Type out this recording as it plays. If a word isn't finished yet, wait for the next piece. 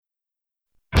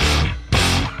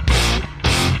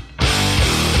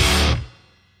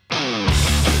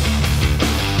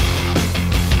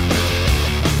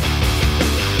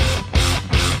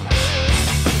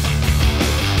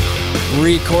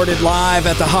Recorded live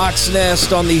at the Hawk's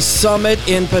Nest on the summit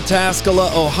in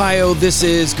Pataskala, Ohio. This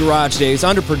is Garage Days,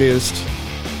 underproduced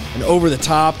and over the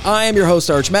top. I am your host,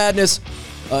 Arch Madness.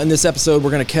 In this episode,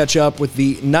 we're going to catch up with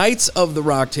the Knights of the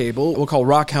Rock Table. We'll call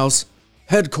Rock House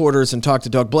headquarters and talk to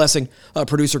Doug Blessing.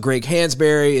 Producer Greg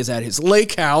Hansberry is at his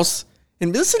lake house.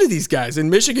 And listen to these guys in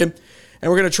Michigan.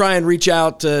 And we're going to try and reach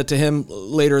out to him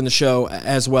later in the show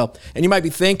as well. And you might be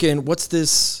thinking, what's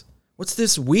this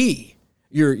we?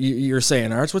 You're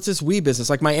saying, Arts, what's this we business?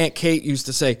 Like my Aunt Kate used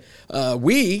to say,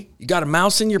 you got a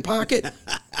mouse in your pocket?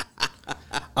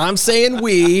 I'm saying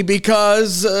we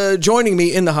because joining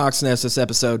me in the Hawk's Nest this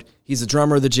episode, he's a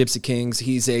drummer of the Gypsy Kings.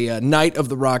 He's a Knight of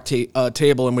the Rock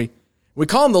Table, and we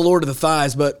call him the Lord of the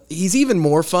Thighs, but he's even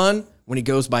more fun when he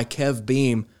goes by Kev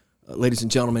Beam. Ladies and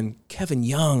gentlemen, Kevin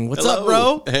Young. What's up,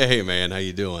 bro? Hey, man. How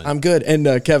you doing? I'm good.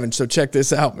 And Kevin, so check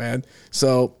this out, man.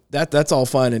 So that's all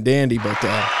fine and dandy, but...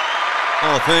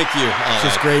 Oh, thank you. It's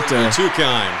just great to... You're too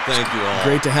kind. Thank you all.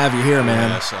 Great to have you here, man.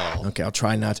 Yes, all. Okay, I'll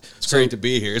try not. It's great to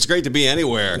be here. It's great to be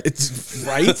anywhere. It's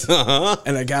right.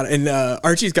 And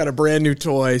Archie's got a brand new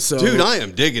toy. So, dude, I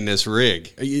am digging this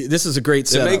rig. This is a great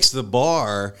setup. It makes the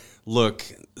bar look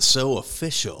so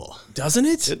official, doesn't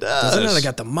it? It does. Doesn't it? I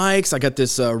got the mics. I got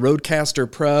this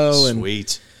Rodecaster Pro.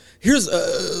 Sweet. And here's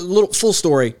a little full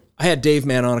story. I had Dave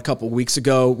Mann on a couple of weeks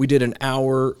ago. We did an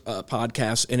hour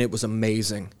podcast, and it was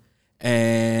amazing.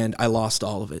 And I lost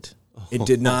all of it. It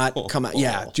did not come out.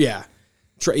 Yeah.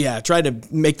 Tried to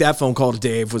make that phone call to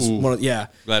Dave.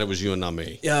 Glad it was you and not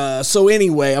me. So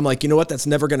anyway, I'm like, you know what? That's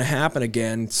never going to happen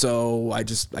again. So I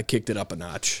kicked it up a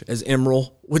notch, as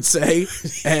Emerald would say.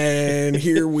 And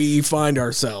here we find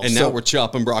ourselves. And now we're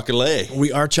chopping broccoli.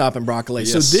 We are chopping broccoli.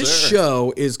 Yes, so this sir.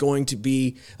 show is going to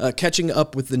be catching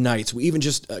up with the Knights. We even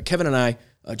Kevin and I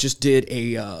just did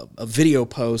a video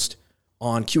post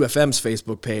on QFM's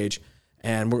Facebook page.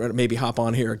 And we're going to maybe hop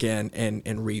on here again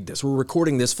and read this. We're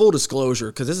recording this, full disclosure,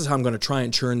 because this is how I'm going to try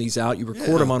and churn these out. You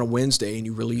record them on a Wednesday and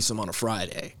you release them on a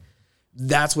Friday.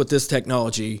 That's what this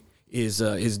technology is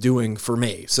doing for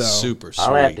me. So super sweet.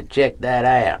 I'll have to check that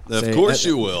out. Of course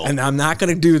you will. And I'm not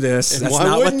going to do this. And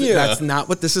why wouldn't you? That's not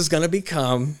what this is going to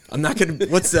become. I'm not going to.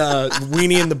 What's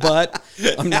weenie in the butt?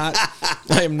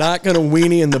 I am not going to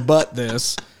weenie in the butt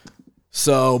this.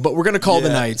 So, but we're going to call the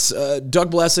Knights.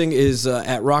 Doug Blessing is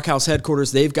at Rock House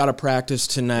headquarters. They've got a practice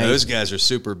tonight. Those guys are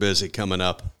super busy coming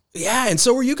up. Yeah, and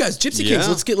so are you guys, Gypsy Kings.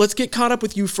 Let's get caught up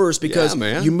with you first because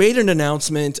you made an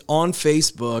announcement on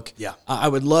Facebook. Yeah, I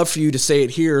would love for you to say it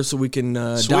here so we can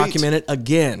document it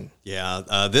again.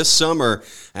 Yeah, this summer,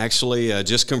 actually,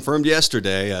 just confirmed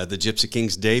yesterday, the Gypsy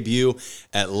Kings debut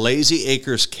at Lazy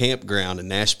Acres Campground in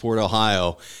Nashport,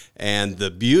 Ohio. And the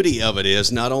beauty of it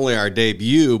is not only our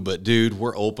debut, but, dude,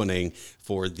 we're opening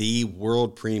for the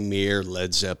world premiere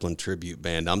Led Zeppelin tribute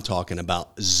band. I'm talking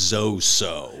about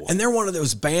Zoso. And they're one of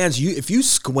those bands, if you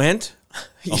squint,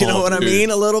 you know what I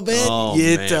mean, a little bit? Oh,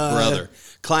 man, brother.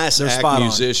 Class act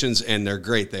musicians, and they're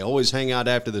great. They always hang out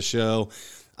after the show.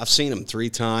 I've seen them 3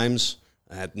 times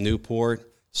at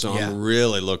Newport, so I'm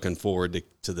really looking forward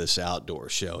to this outdoor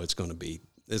show. It's going to be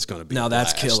now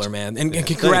that's killer, man. And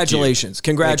congratulations.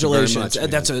 Congratulations.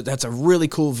 Thank you very much, that's a really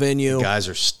cool venue. The guys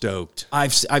are stoked.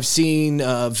 I've seen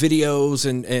videos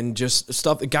and just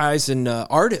stuff, guys and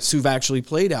artists who've actually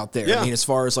played out there. Yeah. I mean, as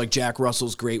far as like Jack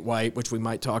Russell's Great White, which we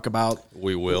might talk about.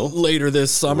 We will. Later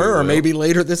this summer or maybe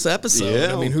later this episode.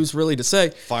 Yeah. I mean, who's really to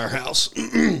say? Firehouse.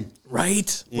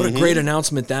 Right? What a great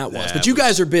announcement that was. But you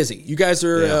guys are busy. You guys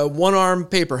are one-arm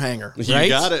paper hanger,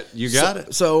 right? You got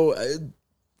it. So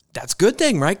that's a good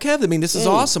thing, right, Kev? I mean, this is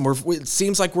awesome. It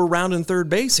seems like we're rounding third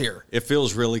base here. It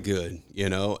feels really good,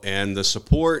 and the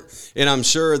support, and I'm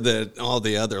sure that all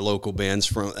the other local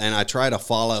bands and I try to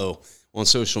follow on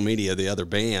social media the other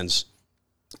bands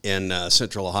in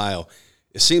Central Ohio.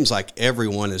 It seems like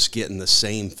everyone is getting the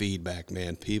same feedback,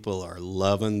 man. People are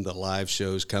loving the live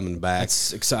shows coming back.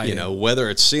 That's exciting. Whether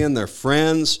it's seeing their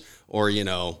friends or,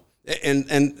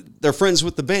 and they're friends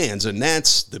with the bands, and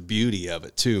that's the beauty of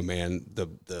it too, man.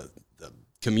 The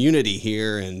community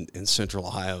here in Central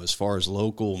Ohio, as far as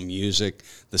local music,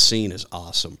 the scene is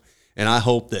awesome, and I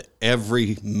hope that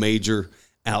every major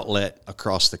outlet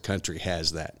across the country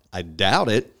has that. I doubt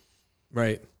it,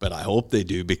 right? But I hope they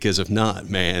do, because if not,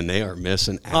 man, they are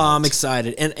missing out. I'm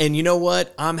excited, and you know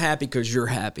what? I'm happy because you're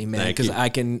happy, man. Because I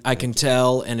can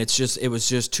tell, and it was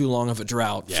just too long of a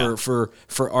drought for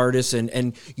artists,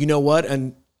 and you know what?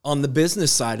 And on the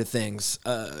business side of things,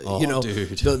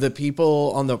 the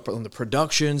people on the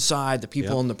production side, the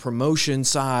people on the promotion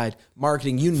side,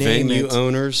 marketing, you name venue it,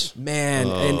 owners, man,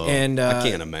 and I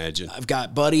can't imagine. I've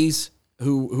got buddies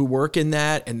who work in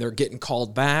that, and they're getting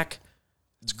called back.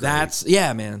 That's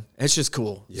man. It's just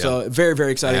cool. Yep. So very,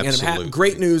 very exciting. Absolutely. And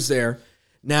great news there.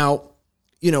 Now,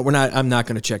 I'm not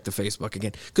going to check the Facebook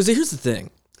again. Because here's the thing.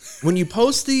 When you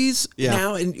post these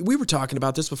now, and we were talking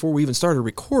about this before we even started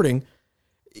recording,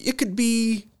 it could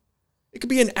be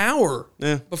an hour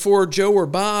before Joe or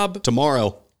Bob.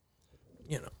 Tomorrow.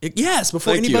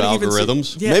 Before Thank you, anybody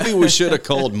algorithms. even Maybe we should have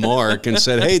called Mark and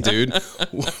said, hey, dude,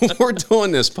 we're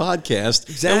doing this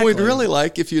podcast, and we'd really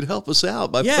like if you'd help us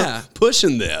out by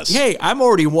pushing this. Hey, I'm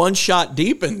already one shot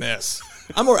deep in this.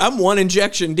 I'm one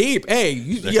injection deep.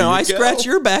 Hey, I scratch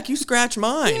your back, you scratch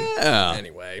mine. Yeah.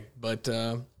 Anyway, but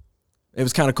it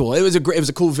was kind of cool. It was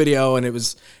a cool video, and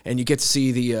you get to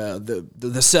see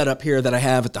the setup here that I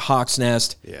have at the Hawk's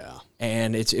Nest. Yeah.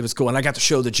 And it was cool. And I got to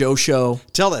show the Joe Show.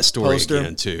 Tell that story poster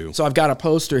again, too. So I've got a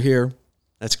poster here.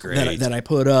 That's great. That I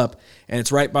put up, and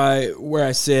it's right by where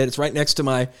I sit. It's right next to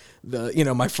my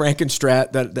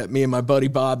Frankenstrat that me and my buddy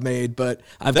Bob made. But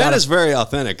that is very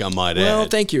authentic, I might add. Well,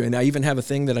 thank you. And I even have a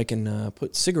thing that I can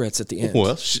put cigarettes at the end.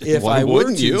 Well, if why I were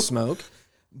wouldn't to you? smoke.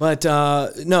 But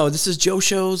no, this is Joe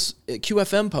Show's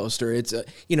QFM poster. It's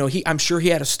I'm sure he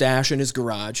had a stash in his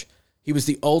garage. He was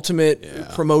the ultimate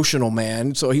promotional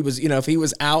man. So he was, if he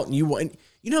was out and you know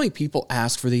how many people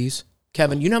ask for these?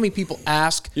 Kevin, you know how many people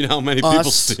ask? You know how many people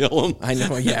steal them? I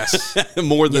know, yes.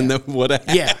 More than they would have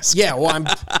asked. Yeah. Well,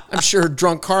 I'm sure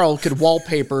drunk Carl could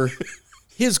wallpaper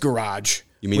his garage.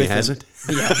 You mean he hasn't?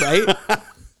 Yeah, right?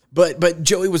 But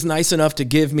Joey was nice enough to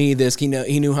give me this. He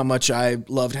knew how much I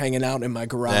loved hanging out in my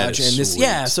garage. That is and this,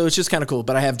 sweet. so it's just kind of cool.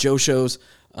 But I have Joe Show's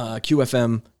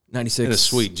QFM 96 And a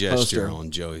sweet gesture poster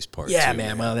on Joey's part, Yeah, too,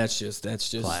 man. Well, that's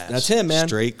class. That's him, man.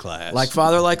 Straight class. Like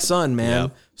father, like son, man.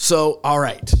 Yep. So, all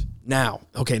right. Now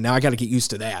I got to get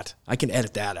used to that. I can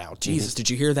edit that out. Jesus, did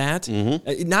you hear that?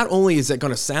 Mm-hmm. Not only is that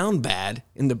going to sound bad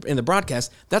in the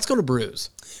broadcast, that's going to bruise.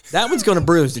 That one's going to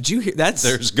bruise. Did you hear?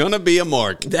 There's going to be a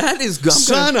mark. That is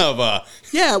son of a.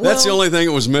 Yeah, well, that's the only thing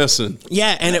it was missing.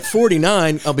 Yeah, and at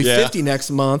 49, I'll be 50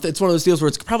 next month. It's one of those deals where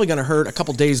it's probably going to hurt a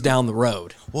couple days down the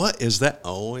road. What is that?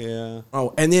 Oh yeah.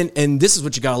 Oh, and this is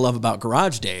what you got to love about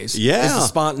Garage Days. Yeah, is the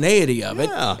spontaneity of it.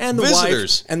 Yeah, and the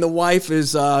visitors. wife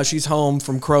is she's home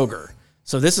from Kroger,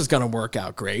 so this is going to work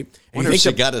out great. I wonder if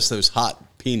she got us those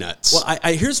hot peanuts. Well,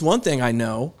 I here's one thing I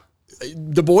know: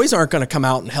 the boys aren't going to come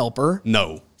out and help her.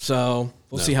 No. So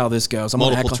we'll see how this goes.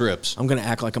 Multiple trips. I'm going to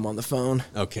act like I'm on the phone.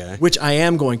 Okay. Which I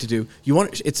am going to do.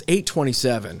 It's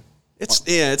 8:27.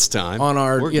 It's time on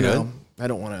our. We're good. I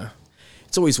don't want to.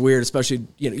 It's always weird, especially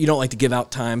you don't like to give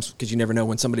out times because you never know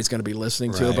when somebody's going to be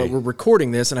listening to it. But we're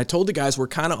recording this, and I told the guys we're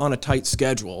kind of on a tight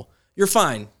schedule. You're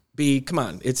fine, B. Come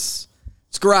on, it's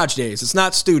Garage Days. It's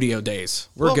not studio days.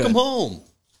 We're good. Welcome home.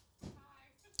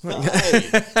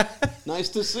 Hi. Nice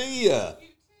to see you.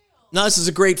 No, this is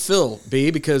a great fill,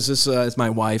 B, because this is my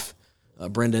wife,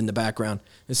 Brenda, in the background.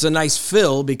 It's a nice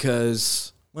fill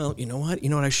because, well, you know what? You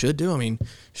know what I should do? I mean,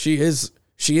 she is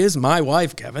my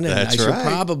wife, Kevin, and That's I should right.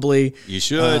 probably. You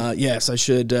should. Yes, I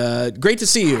should. Great to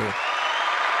see you. And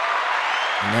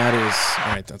that is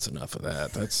all right. That's enough of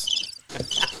that.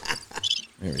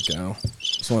 There we go.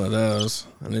 It's one of those,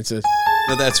 and it's a.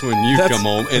 But that's when you come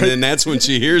home, and then that's when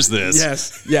she hears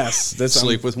this. Yes. That's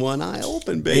Sleep with one eye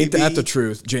open, baby. Ain't that the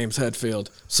truth, James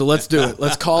Hetfield? So let's do it.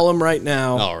 Let's call him right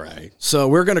now. All right. So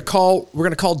we're gonna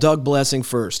call Doug Blessing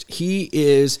first. He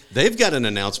is. They've got an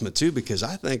announcement too because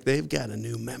I think they've got a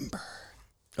new member.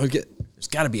 Okay, there's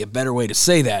got to be a better way to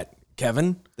say that,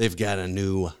 Kevin. They've got a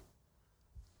new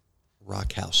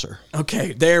Rockhouser.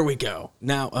 Okay, there we go.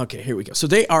 Now, okay, here we go. So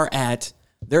they're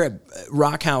at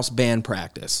Rock House band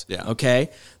practice. Yeah. Okay.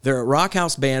 They're at Rock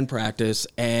House band practice,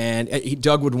 and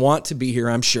Doug would want to be here,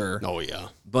 I'm sure. Oh yeah.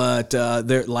 But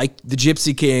they're like the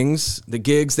Gypsy Kings, the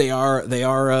gigs. They're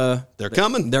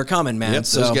coming. They're coming, man. Yep,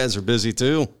 those guys are busy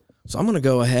too. So I'm gonna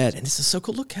go ahead, and this is so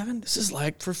cool. Look, Kevin, this is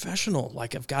like professional.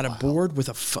 Like I've got a board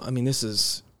with I mean, this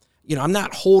is. I'm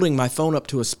not holding my phone up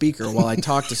to a speaker while I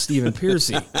talk to Stephen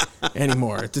Piercy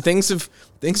anymore.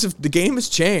 The game has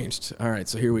changed. All right,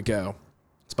 so here we go.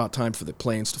 It's about time for the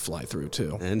planes to fly through,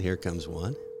 too. And here comes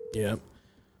one. Yep.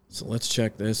 So let's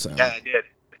check this out. Yeah, I did.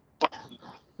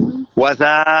 What's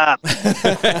up?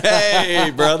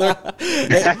 Hey, brother.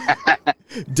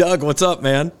 Doug, what's up,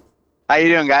 man? How you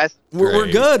doing, guys?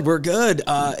 We're good. We're good.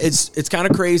 It's kind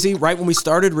of crazy. Right when we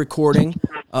started recording,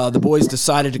 the boys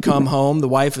decided to come home. The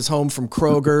wife is home from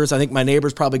Kroger's. I think my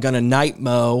neighbor's probably going to night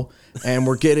mow, and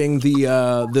we're getting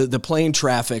the plane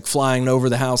traffic flying over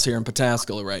the house here in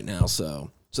Pataskala right now. So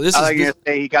this I was going to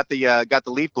say he got the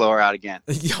leaf blower out again.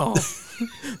 Yo,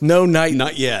 no night,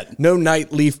 not yet. No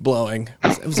night leaf blowing.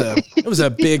 It was a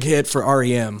big hit for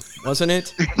REM, wasn't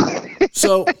it?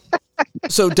 So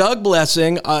So Doug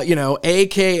Blessing,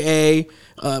 AKA,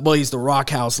 he's the Rock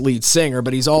House lead singer,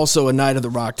 but he's also a Knight of the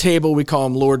Rock Table. We call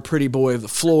him Lord Pretty Boy of the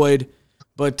Floyd.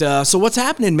 But so what's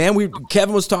happening, man?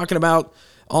 Kevin was talking about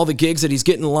all the gigs that he's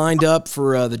getting lined up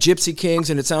for the Gypsy Kings,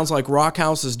 and it sounds like Rock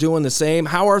House is doing the same.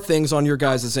 How are things on your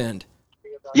guys' end?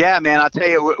 Yeah, man, I'll tell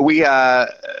you, we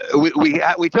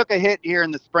took a hit here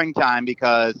in the springtime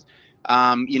because,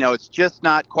 it's just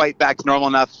not quite back to normal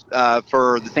enough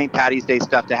for the St. Patty's Day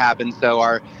stuff to happen. So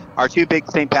our two big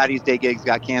St. Patty's Day gigs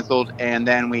got canceled, and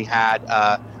then we had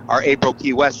our April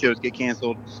Key West shows get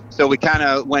canceled. So we kind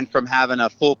of went from having a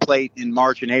full plate in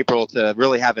March and April to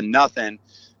really having nothing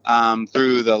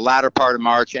through the latter part of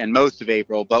March and most of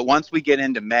April. But once we get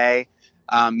into May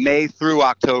through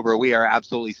October, we are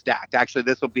absolutely stacked. Actually,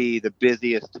 this will be the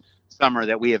busiest summer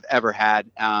that we have ever had.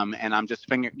 And I'm just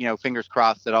fingers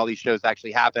crossed that all these shows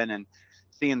actually happen. And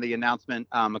seeing the announcement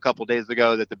a couple days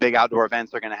ago that the big outdoor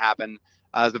events are going to happen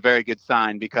is a very good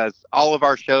sign, because all of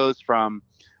our shows from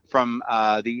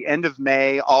the end of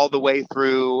May all the way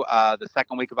through the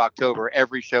second week of October,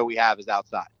 every show we have is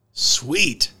outside.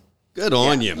 Sweet. Good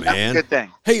on you, man. That's a good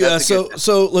thing. Hey,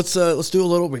 so let's do a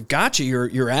little. We've got you.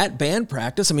 You're at band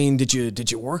practice. I mean, did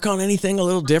you work on anything a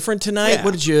little different tonight? Yeah.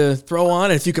 What did you throw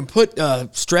on? If you can put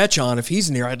Stretch on, if he's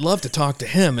near, I'd love to talk to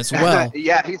him as well.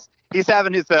 Yeah, he's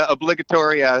having his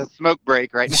obligatory smoke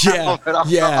break right now.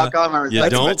 Yeah, I'll call him. You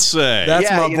don't say. That's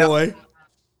my boy.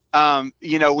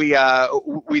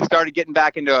 We started getting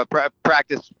back into a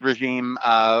practice regime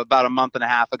about a month and a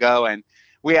half ago, and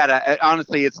we had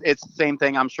honestly, it's the same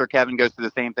thing. I'm sure Kevin goes through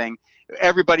the same thing.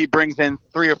 Everybody brings in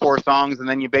 3 or 4 songs, and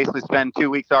then you basically spend 2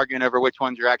 weeks arguing over which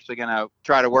ones you're actually going to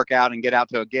try to work out and get out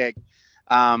to a gig.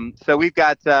 So we've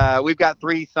got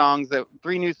 3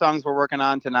 new songs we're working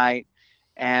on tonight.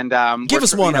 And give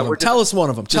us one of them. Tell us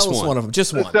one of them. Just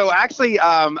one. So actually,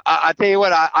 I tell you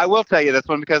what, I will tell you this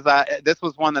one, because this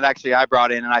was one that actually I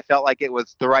brought in, and I felt like it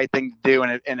was the right thing to do,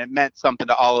 and it meant something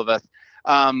to all of us.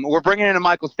 We're bringing in a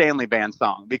Michael Stanley Band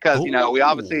song because, we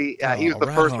obviously, he was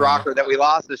the first rocker that we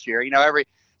lost this year.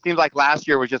 Seems like last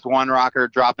year was just one rocker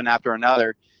dropping after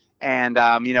another. And,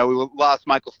 we lost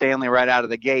Michael Stanley right out of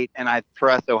the gate. And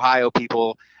for us Ohio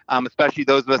people, especially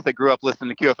those of us that grew up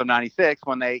listening to QFM 96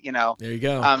 when they, there you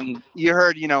go. You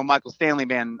heard, Michael Stanley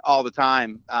Band all the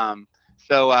time.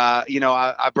 So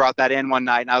I brought that in one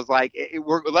night, and I was like,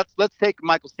 let's take a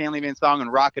Michael Stanley Band song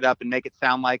and rock it up and make it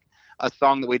sound like a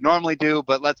song that we'd normally do,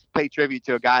 but let's pay tribute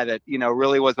to a guy that,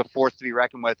 really was a force to be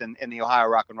reckoned with in the Ohio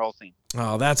rock and roll scene.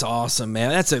 Oh, that's awesome, man.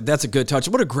 That's a good touch.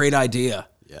 What a great idea.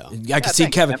 Yeah. I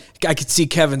could see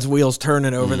Kevin's wheels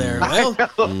turning over there. Well,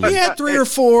 we had 3 or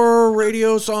 4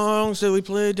 radio songs that we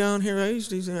played down here.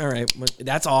 All right.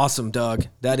 That's awesome, Doug.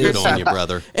 That is good on you,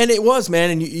 brother. And it was,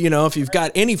 man. And if you've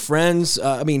got any friends,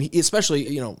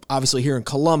 especially, obviously here in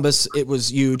Columbus, it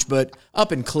was huge, but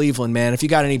up in Cleveland, man, if you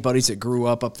got any buddies that grew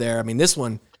up there, this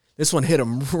one hit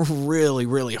them really,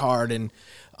 really hard. And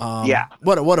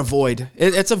what a void.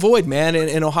 It's a void, man,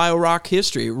 in Ohio rock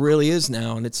history. It really is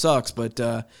now, and it sucks. But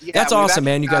that's awesome,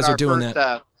 man. You guys are doing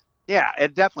that.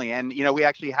 It definitely. And, we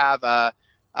actually have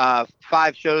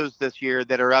 5 shows this year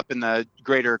that are up in the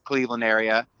greater Cleveland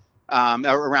area,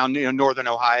 around northern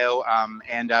Ohio.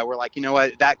 And we're like, you know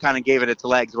what? That kind of gave it its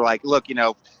legs. We're like, look,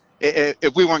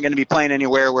 if we weren't going to be playing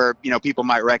anywhere where, people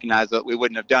might recognize it, we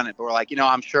wouldn't have done it. But we're like,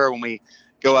 I'm sure when we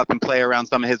go up and play around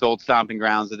some of his old stomping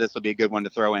grounds that this will be a good one to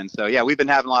throw in. So we've been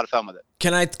having a lot of fun with it.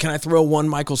 Can I throw one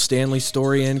Michael Stanley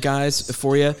story in, guys,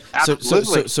 for you?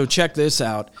 Absolutely. So check this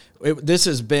out. This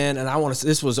has been, and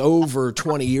this was over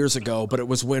 20 years ago, but it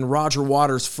was when Roger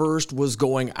Waters first was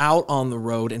going out on the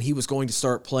road, and he was going to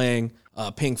start playing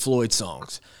Pink Floyd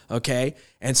songs. Okay.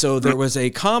 And so there was a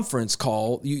conference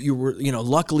call. You were,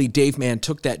 luckily Dave Mann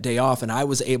took that day off, and I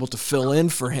was able to fill in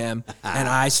for him. And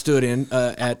I stood in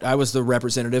I was the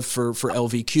representative for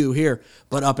LVQ here,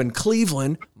 but up in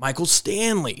Cleveland, Michael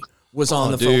Stanley was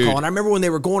on the phone call. And I remember when they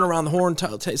were going around the horn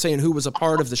saying who was a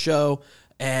part of the show.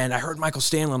 And I heard Michael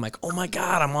Stanley. I'm like, oh my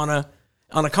God, I'm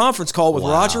on a conference call with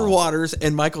Roger Waters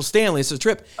and Michael Stanley. It's a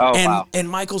trip. And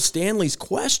Michael Stanley's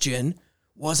question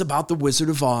was about the Wizard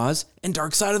of Oz and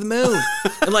Dark Side of the Moon.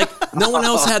 And no one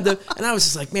else had and I was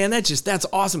just like, man, that's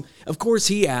awesome. Of course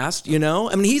he asked,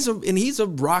 he's a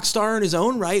rock star in his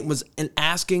own right, and was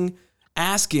asking,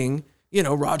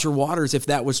 Roger Waters if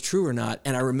that was true or not.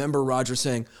 And I remember Roger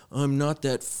saying, I'm not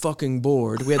that fucking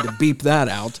bored. We had to beep that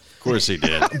out. Of course he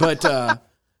did. But,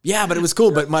 but it was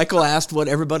cool. But Michael asked what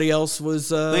everybody else was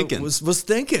thinking. Was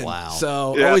thinking. Wow.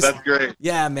 So that's great.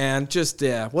 Yeah, man. Just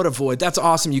what a void. That's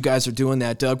awesome. You guys are doing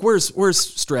that, Doug. Where's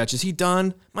Stretch? Is he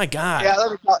done? My God.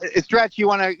 Yeah. Stretch. You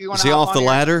want to? Is he off the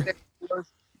ladder?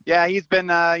 Yeah, he's been,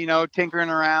 tinkering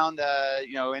around,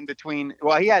 in between.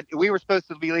 Well, we were supposed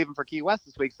to be leaving for Key West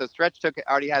this week, so Stretch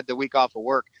already had the week off of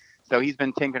work, so he's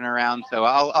been tinkering around. So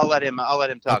I'll let him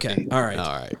talk. Okay, to you.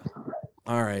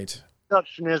 all right. What's up,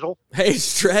 Schnizzle? Hey,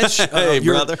 Stretch. Hey,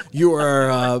 brother. You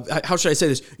are, how should I say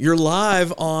this? You're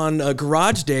live on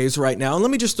Garage Days right now. And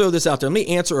let me just throw this out there. Let me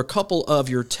answer a couple of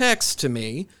your texts to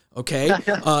me. Okay.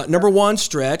 Number one,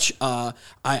 Stretch,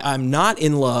 I'm not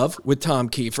in love with Tom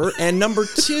Kiefer. And number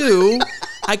two,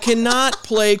 I cannot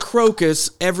play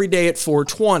Crocus every day at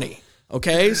 420.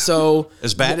 Okay, so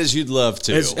as bad as you'd love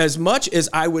to, as much as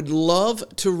I would love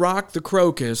to rock the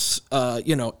Crocus,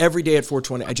 every day at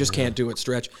 420, I just can't do it,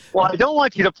 Stretch. Well, I don't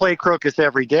want you to play Crocus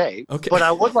every day, okay, but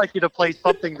I would like you to play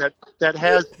something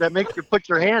that makes you put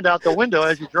your hand out the window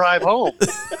as you drive home.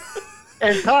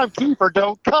 And Tom Kiefer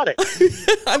don't cut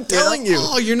it. I'm telling you.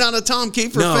 Oh, you're not a Tom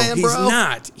Kiefer fan, bro? No, he's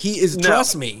not. He is. No.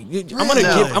 Trust me. I'm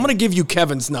gonna give you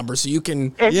Kevin's number so you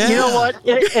can. And you know what?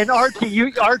 And Archie,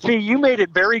 you made it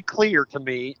very clear to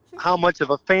me how much of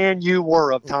a fan you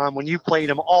were of Tom when you played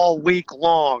him all week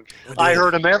long. I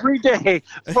heard him every day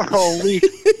for a week.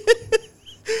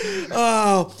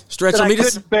 Oh, Stretch. I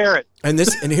couldn't bear it. And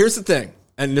here's the thing.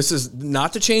 And this is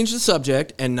not to change the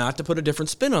subject and not to put a different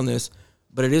spin on this.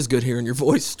 But it is good hearing your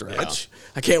voice, Stretch. Yeah.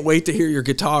 I can't wait to hear your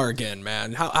guitar again,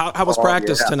 man. How was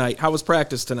practice tonight? How was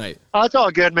practice tonight? Oh, it's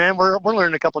all good, man. We're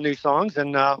learning a couple new songs,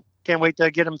 and can't wait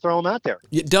to get them thrown out there.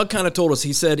 Yeah, Doug kind of told us.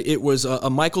 He said it was a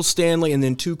Michael Stanley and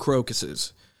then 2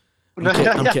 Crocuses. I'm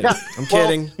kidding. I'm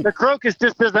kidding. Well, the Crocus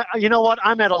just doesn't. You know what?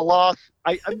 I'm at a loss.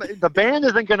 The band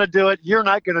isn't going to do it. You're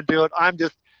not going to do it. I'm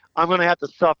going to have to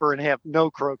suffer and have no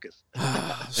Crocus.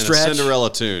 Stretch, and a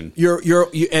Cinderella tune. You're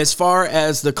as far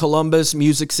as the Columbus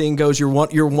music scene goes, you're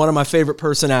one of my favorite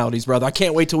personalities, brother. I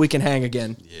can't wait till we can hang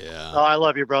again. Yeah. Oh, I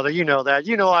love you, brother. You know that.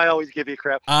 You know I always give you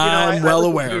crap. I'm well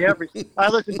aware. I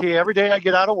listen to you every day I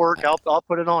get out of work. I'll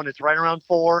put it on. It's right around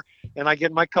 4, and I get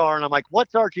in my car, and I'm like,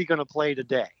 what's Archie going to play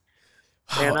today?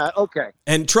 And okay.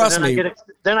 And trust me.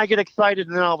 Then I get excited,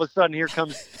 and then all of a sudden, here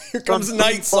comes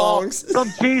Night Songs. Some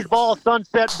Cheeseball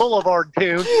Sunset Boulevard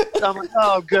tune. I'm like,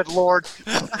 oh, good Lord.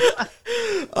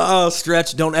 Oh,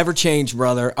 Stretch, don't ever change,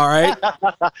 brother. All right?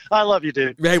 I love you,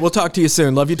 dude. Hey, we'll talk to you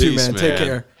soon. Love you too, Peace, man. Take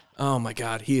care. Oh, my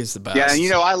God. He is the best. Yeah,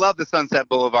 and I love the Sunset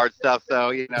Boulevard stuff,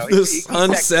 so, The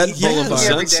Sunset Boulevard.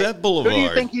 Sunset Boulevard. Who do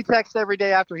you think he texts every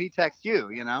day after he texts you,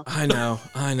 I know.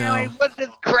 What this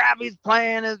crap he's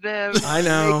playing is I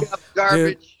know.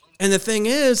 Garbage. Dude. And the thing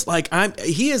is,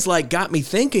 he has got me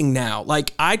thinking now.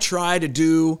 I try to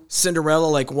do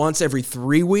Cinderella once every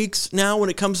 3 weeks now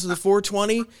when it comes to the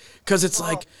 420, because it's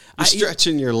you're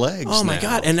stretching your legs. Oh my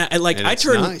God! And I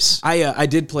turned. Nice. I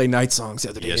did play Night Songs the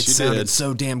other day. Yes, it sounded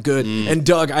so damn good. And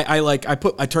Doug,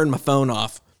 I turned my phone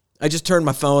off. I just turned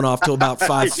my phone off till about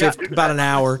about an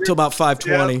hour, till about 5:20.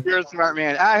 Yeah, you're a smart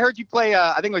man. I heard you play.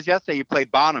 I think it was yesterday. You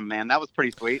played Bonham, man. That was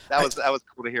pretty sweet. That was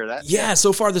cool to hear that. Yeah.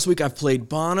 So far this week, I've played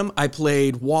Bonham. I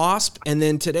played Wasp, and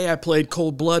then today I played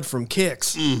Cold Blood from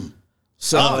Kix.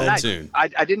 So nice.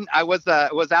 I didn't. I was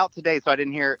out today, so I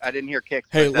didn't hear Kix.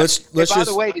 Hey, let's by just.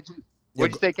 the way,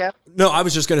 what'd you say, Cap? No, I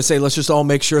was just going to say, let's just all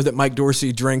make sure that Mike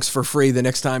Dorsey drinks for free the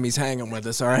next time he's hanging with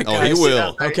us. All right? Oh, he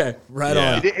will. Okay, right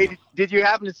on. Did you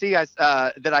happen to see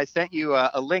that I sent you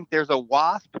a link? There's a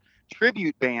Wasp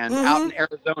tribute band out in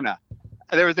Arizona.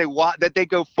 There was that they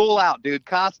go full out, dude.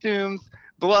 Costumes,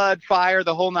 blood, fire,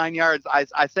 the whole 9 yards.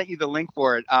 I sent you the link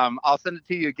for it. I'll send it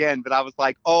to you again. But I was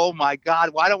like, oh my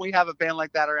God, why don't we have a band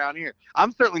like that around here?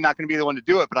 I'm certainly not going to be the one to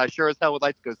do it, but I sure as hell would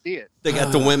like to go see it. They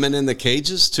got the women in the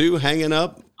cages too, hanging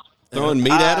up, throwing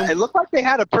meat at them. It looked like they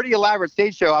had a pretty elaborate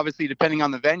stage show, obviously depending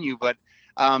on the venue, but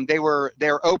they were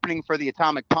opening for the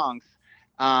Atomic Punks.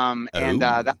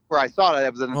 That's where I saw it.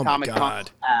 It was an Atomic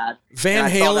Punks ad. Van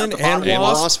Halen and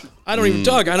Wasp. I don't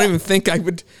even think I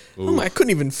would. I couldn't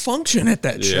even function at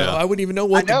that show. I wouldn't even know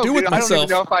what to do with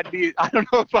myself. I don't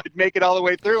know if I'd make it all the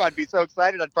way through. I'd be so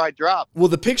excited I'd probably drop. Well,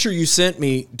 the picture you sent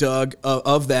me, Doug,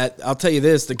 of that, I'll tell you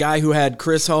this: the guy who had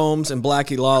Chris Holmes and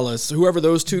Blackie Lawless, whoever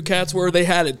those two cats were, they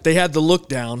had it. They had the look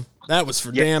down. That was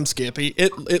for damn Skippy.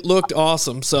 It looked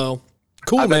awesome. So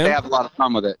cool, I bet man. They have a lot of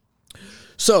fun with it.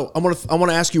 So I want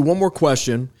to ask you one more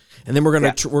question, and then we're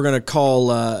gonna call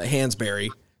Hansberry.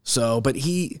 So, but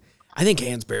I think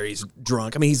Hansberry's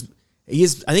drunk. I mean,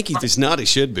 He's not. He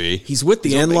should be. He's with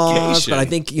the in-laws, but I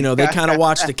think they kind of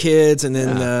watch the kids, and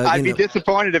then I'd be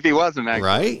disappointed if he wasn't.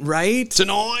 Actually. Right.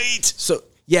 Tonight. So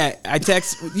yeah, I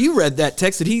text. You read that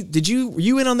text? Were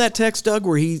you in on that text, Doug,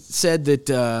 where he said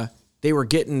that they were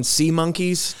getting sea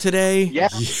monkeys today? Yeah.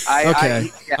 Okay.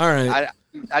 All right.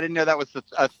 didn't know that was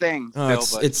a thing.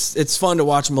 Still, it's fun to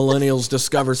watch millennials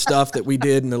discover stuff that we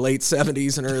did in the late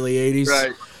 70s and early 80s.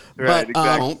 Right. But,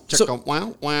 Exactly.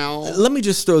 Wow. Let me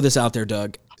just throw this out there,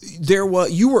 Doug. You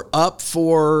were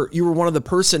one of the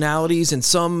personalities in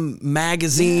some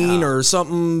magazine or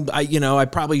something. I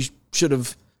probably should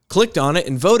have clicked on it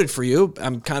and voted for you.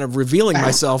 I'm kind of revealing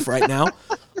myself right now.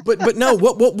 But no,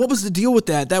 what was the deal with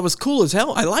that? That was cool as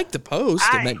hell. I liked the post.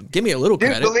 Give me a little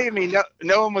credit. Believe me,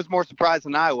 no one was more surprised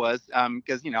than I was,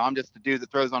 because I'm just a dude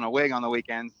that throws on a wig on the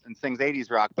weekends and sings 80s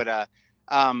rock. But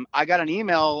I got an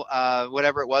email,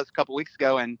 whatever it was, a couple weeks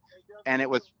ago, and it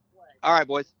was, all right,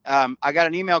 boys. I got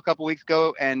an email a couple weeks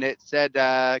ago, and it said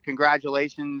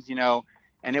congratulations,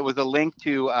 and it was a link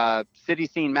to City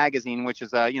Scene magazine, which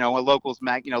is a local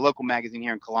magazine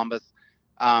here in Columbus.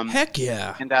 Heck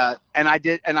yeah. And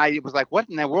I was like, what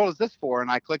in the world is this for?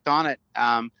 And I clicked on it.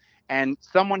 And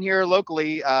someone here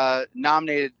locally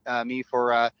nominated me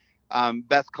for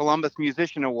Best Columbus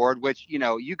Musician Award, which,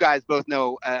 you guys both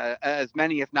know as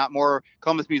many, if not more,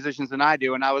 Columbus musicians than I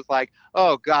do. And I was like,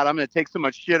 oh, God, I'm going to take so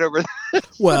much shit over this.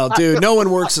 Well, dude, no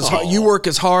one works as hard. You work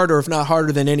as hard or if not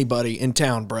harder than anybody in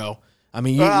town, bro. I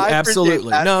mean, you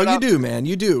absolutely. No, you do, man.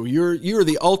 You do. You're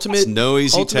the ultimate. It's no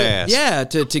easy task. Yeah,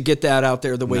 to get that out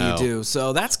there the way you do.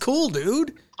 So that's cool,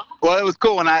 dude. Well, it was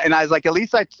cool, and I was like, at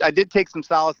least I did take some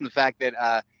solace in the fact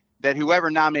that that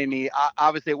whoever nominated me,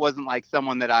 obviously it wasn't like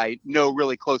someone that I know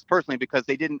really close personally, because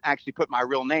they didn't actually put my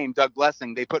real name, Doug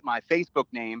Blessing. They put my Facebook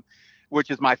name, which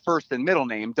is my first and middle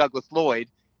name, Douglas Lloyd.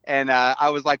 And I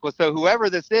was like, well, so whoever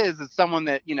this is someone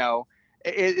that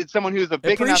it's someone who's a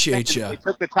big enough fan. They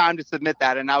took the time to submit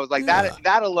that, and I was like,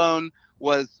 that alone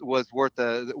was worth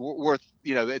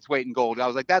its weight in gold. I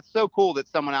was like, that's so cool that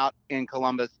someone out in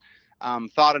Columbus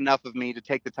thought enough of me to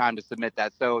take the time to submit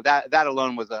that. So that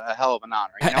alone was a hell of an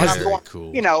honor.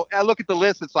 Cool. I look at the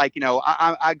list. It's like,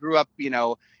 I grew up,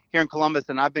 here in Columbus,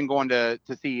 and I've been going to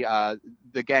see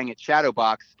the gang at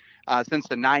Shadowbox since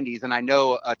the 90s, and I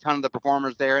know a ton of the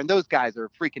performers there, and those guys are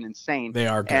freaking insane. They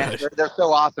are good. And they're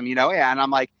so awesome, and I'm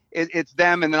like, it's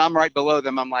them, and then I'm right below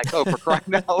them. I'm like, oh, for crying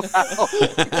out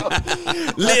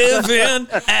loud. Living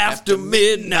after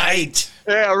midnight.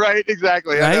 Yeah, right,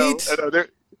 exactly. Right? I know.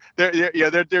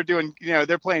 They're doing,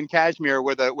 they're playing Kashmir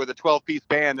with a 12-piece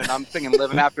band, and I'm singing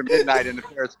Living After Midnight in a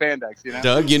pair of spandex,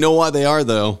 Doug, you know why they are,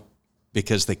 though?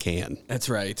 Because they can. That's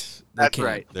right. That's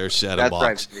right. They're Shadowbox.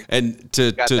 Right. And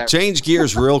to change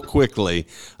gears real quickly,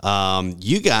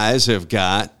 you guys have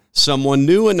got someone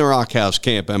new in the Rock House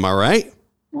camp, am I right?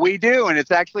 We do, and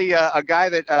it's actually a guy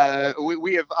that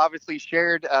we have obviously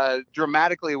shared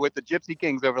dramatically with the Gypsy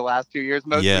Kings over the last 2 years.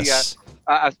 Mostly, yes.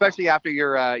 Especially after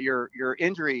your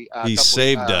injury. He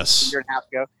saved us a year and a half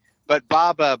ago. But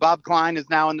Bob Klein is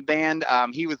now in the band.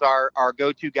 He was our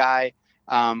go-to guy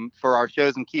for our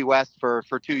shows in Key West for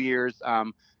 2 years.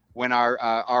 When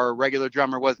our regular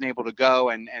drummer wasn't able to go,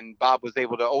 and Bob was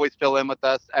able to always fill in with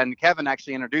us. And Kevin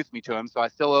actually introduced me to him, so I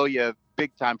still owe you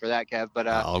big time for that, Kev. But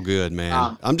all good,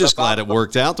 man. I'm just glad it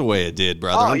worked out the way it did,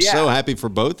 brother. I'm so happy for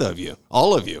both of you,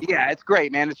 all of you. Yeah, it's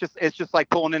great, man. It's just like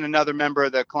pulling in another member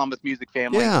of the Columbus music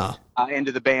family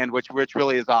into the band, which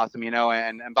really is awesome,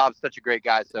 And Bob's such a great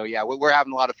guy. So yeah, we're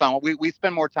having a lot of fun. We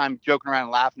spend more time joking around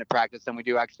and laughing at practice than we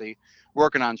do actually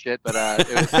working on shit, but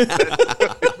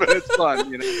but it's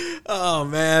fun, Oh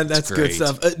man, that's good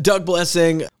stuff. Doug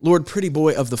Blessing, Lord Pretty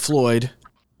Boy of the Floyd.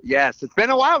 Yes, it's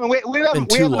been a while, and we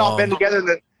haven't all been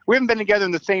together. We haven't been together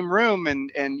in the same room,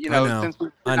 and since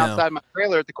we've been outside my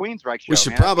trailer at the Queensryche show. We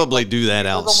should probably do that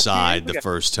outside the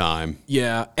first time.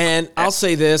 Yeah, and I'll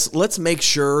say this: let's make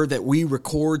sure that we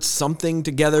record something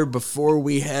together before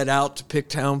we head out to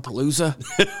Picktown Palooza.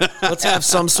 Let's have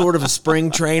some sort of a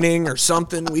spring training or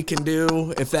something we can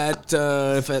do if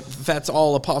that's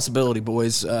all a possibility,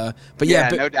 boys. But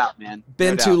no doubt, man.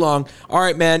 Been too long. All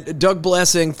right, man. Doug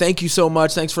Blessing, thank you so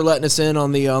much. Thanks for letting us in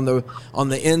on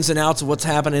the ins and outs of what's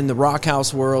happening in the Rock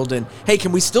House world. And hey,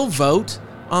 can we still vote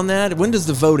on that? When does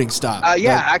the voting stop?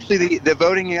 Actually the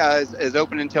voting is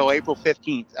open until April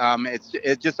 15th.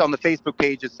 It's just on the Facebook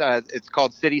page. It's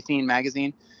called City Scene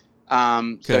Magazine.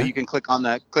 So you can click on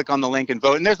the link and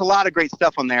vote. And there's a lot of great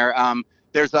stuff on there.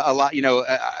 There's a lot,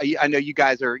 I know you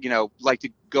guys are, like to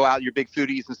go out, your big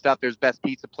foodies and stuff. There's best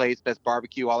pizza place, best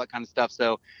barbecue, all that kind of stuff.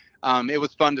 So it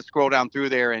was fun to scroll down through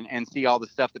there and see all the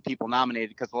stuff that people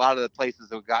nominated, because a lot of the places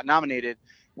that got nominated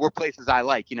were places I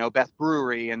like, best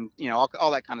brewery and,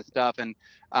 all that kind of stuff. And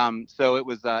so it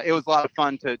was a lot of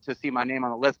fun to see my name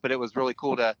on the list, but it was really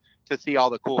cool to see all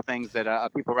the cool things that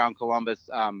people around Columbus,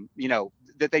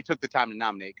 that they took the time to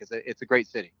nominate, because it's a great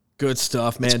city. Good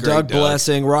stuff, man. That's great, Doug Doug.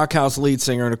 Blessing, Rockhouse lead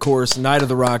singer, and of course, Night of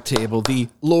the Rock Table, the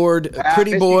Lord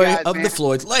Pretty miss Boy you guys, of man. the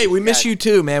Floyds. Hey, we miss you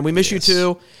too, man. We miss you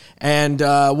too. And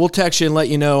we'll text you and let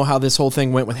you know how this whole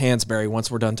thing went with Hansberry once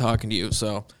we're done talking to you.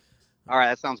 So, All right,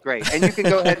 that sounds great. And you can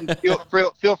go ahead and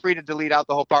feel free to delete out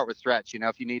the whole part with Stretch,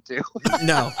 if you need to.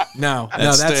 no,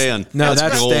 That's staying. No, That's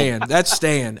that's cool. staying. That's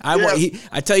staying.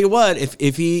 I tell you what,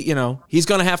 if he, he's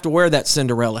going to have to wear that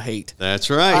Cinderella hate.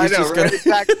 That's right. I He's know, just right?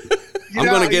 Exactly. I'm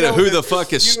going to get a Who the fuck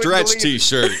Fuck is Stretch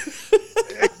t-shirt.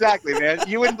 Exactly, man.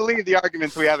 You wouldn't believe the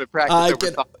arguments we have at practice. I over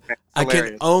can- something. It's I can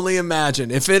hilarious. only imagine.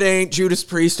 If it ain't Judas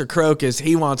Priest or Crocus,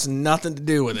 he wants nothing to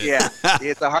do with it. Yeah,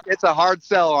 it's a hard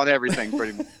sell on everything,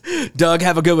 pretty much. Doug,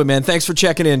 have a good one, man. Thanks for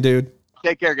checking in, dude.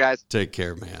 Take care, guys. Take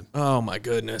care, man. Oh, my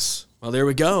goodness. Well, there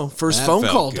we go. First That phone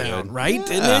felt call good. down, right?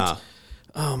 Didn't Yeah. it?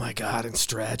 Oh, my God. And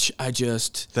Stretch. That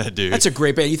dude. That's a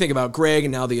great band. You think about Greg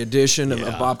and now the addition of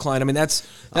Yeah. Bob Klein. I mean, that's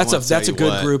wanna a tell you good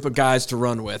what. group of guys to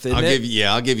run with, isn't it?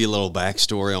 I'll give you a little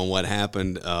backstory on what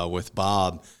happened with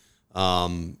Bob.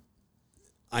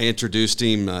 I introduced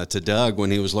him to Doug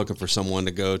when he was looking for someone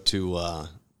to go to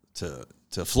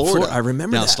Florida. I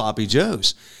remember down that. Sloppy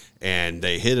Joe's, and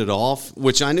they hit it off,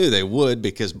 which I knew they would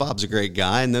because Bob's a great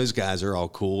guy, and those guys are all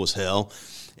cool as hell.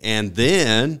 And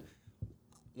then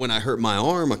when I hurt my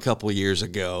arm a couple of years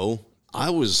ago,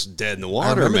 I was dead in the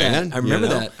water, remember man. that. I remember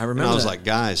that. I And remember I was that. like,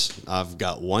 guys, I've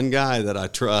got one guy that I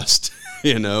trust,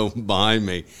 behind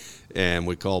me. And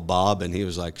we called Bob, and he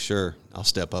was like, sure, I'll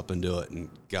step up and do it. And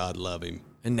God love him.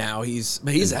 And now he's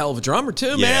a hell of a drummer,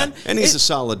 too, man. And he's a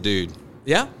solid dude.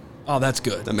 Yeah? Oh, that's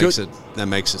good. That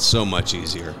makes it so much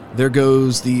easier. There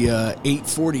goes the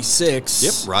 846.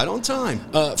 Yep, right on time.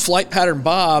 Flight Pattern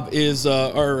Bob is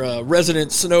our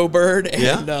resident snowbird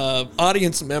and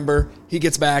audience member. He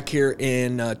gets back here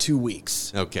in 2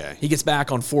 weeks. Okay. He gets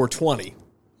back on 420,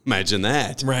 Imagine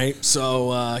that. right?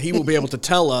 So he will be able to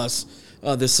tell us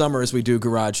this summer as we do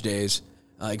Garage Days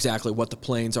exactly what the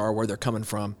planes are, where they're coming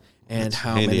from, and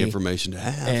how Handy many information to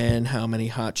have. and how many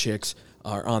hot chicks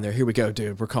are on there. Here we go,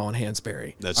 dude. We're calling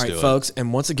Hansberry. Let's All right, do it. folks.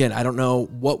 And once again, I don't know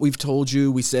what we've told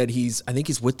you. We said I think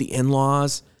he's with the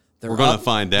in-laws. We're gonna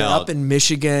find They're out. up in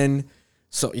Michigan.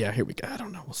 So yeah, here we go. I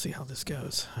don't know. We'll see how this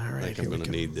goes. All right, I think here I'm we going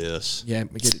to go. need this. Yeah,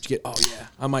 we get. Oh yeah,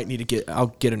 I might need to get. I'll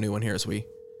get a new one here as we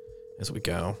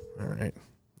go. All right.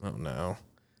 Oh no,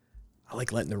 I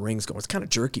like letting the rings go. It's kind of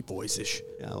jerky boys-ish,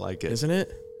 Yeah, I like it. isn't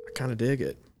it? I kind of dig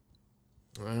it.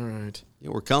 All right. Yeah,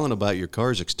 we're calling about your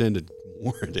car's extended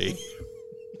warranty.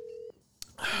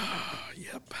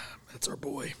 Yep, that's our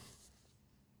boy.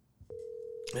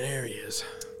 There he is.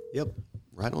 Yep,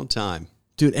 right on time.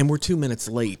 Dude, and we're 2 minutes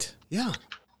late. Yeah.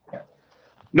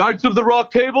 Knights of the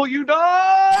Rock Table,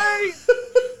 unite!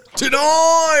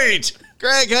 Tonight!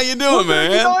 Greg, how you doing,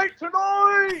 man?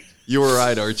 Tonight! You were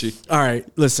right, Archie. All right,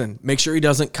 listen, make sure he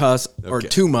doesn't cuss or Okay.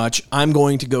 too much. I'm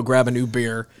going to go grab a new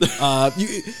beer.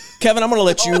 Kevin, I'm going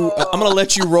to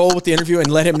let you roll with the interview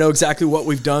and let him know exactly what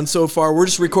we've done so far. We're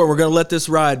just recording. We're going to let this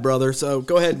ride, brother. So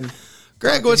go ahead and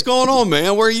Greg, what's going on,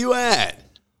 man? Where are you at?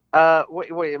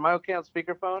 Wait, am I okay on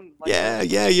speakerphone? Yeah,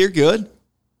 you're good.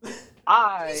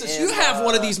 you have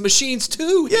one of these machines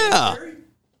too. Yeah.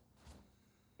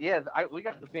 We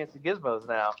got the fancy gizmos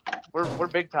now. We're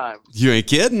big time. You ain't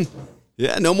kidding.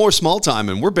 Yeah, no more small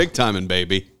timing. We're big timing,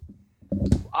 baby.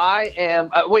 I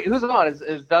am. Wait, who's on?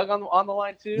 Is Doug on the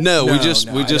line too? No, No, we just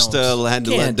no, I don't. had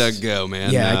to let Can't. Doug go,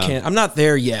 man. Yeah, I can't. I'm not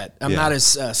there yet. I'm Yeah. not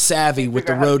as savvy with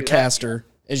the figure out how to do that. Roadcaster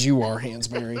as you are,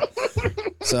 Hansberry.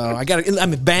 So I got.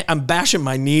 I'm bashing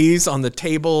my knees on the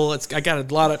table. I got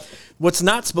a lot of what's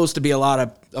not supposed to be a lot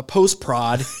of a post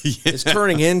prod is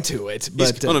turning into it.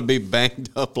 He's But going to be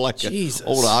banged up like Jesus. an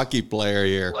old hockey player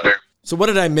here. so what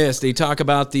did I miss? Did he talk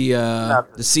about the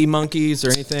sea monkeys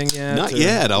or anything yet? Not Or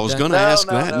yet. I was that- going to ask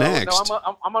that next.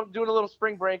 No, I'm doing a little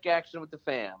spring break action with the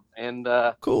fam, and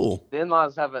Cool. the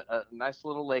in-laws have a nice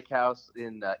little lake house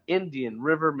in Indian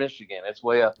River, Michigan. It's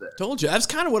way up there. Told you. That's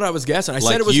kind of what I was guessing. I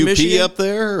Like said it was UP Michigan. up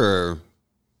there, or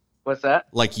What's that?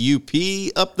 like UP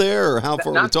up there, or how far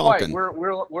are we Not quite. talking?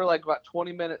 We're like about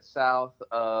 20 minutes south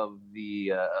of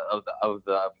the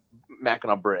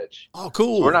Mackinac Bridge. Oh,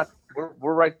 cool.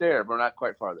 We're right there. We're not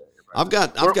quite far there. I've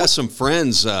got some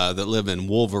friends that live in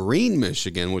Wolverine,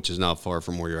 Michigan, which is not far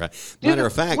from where you're at. Matter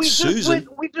of fact, Susan.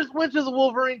 We just went to the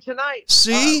Wolverine tonight.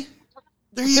 See,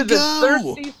 there you To the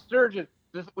go. Thirsty Sturgeon.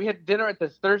 We had dinner at the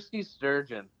Thirsty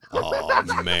Sturgeon.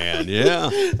 Oh man, yeah,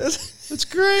 that's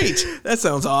great. That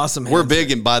sounds awesome. We're Hans.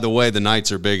 big, and by the way, the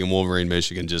Knights are big in Wolverine,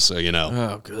 Michigan. Just so you know.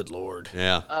 Oh, good Lord.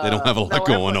 Yeah, they don't have a lot no,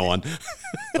 going on.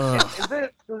 And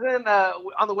then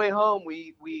on the way home,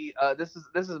 we this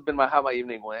has been how my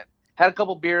evening went. had a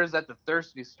couple beers at the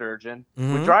Thirsty Sturgeon.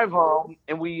 Mhm. We drive home,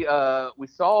 and we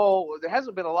saw, there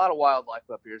hasn't been a lot of wildlife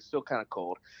up here. It's still kind of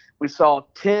cold. We saw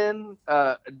 10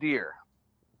 deer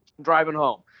driving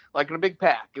home, like in a big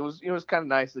pack. It was kind of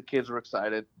nice. The kids were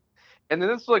excited. And then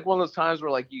it's like one of those times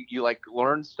where like you like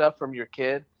learn stuff from your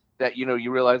kid that,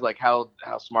 you realize like how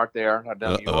smart they are and how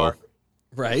dumb you are.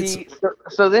 Right.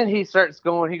 So then he starts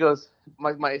going, he goes,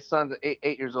 my son's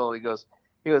 8 years old. He goes,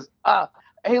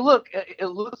 hey, look, it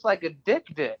looks like a dick.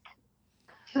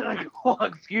 And I go, well,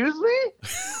 excuse me?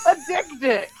 A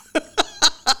dick.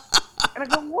 And I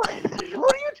go, what are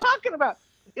you talking about?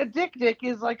 A dick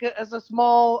is like a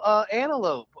small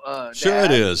antelope. Sure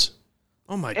Dad. it is.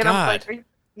 Oh my And God. I'm like,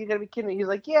 you gotta be kidding me. He's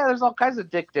like, yeah, there's all kinds of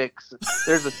dicks.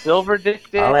 There's a silver dick.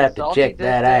 I'll have to salty check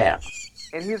that out.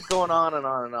 And he's going on and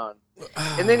on and on.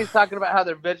 And then he's talking about how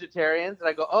they're vegetarians, and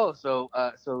I go, oh, so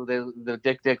the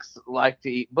dicks like to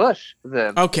eat bush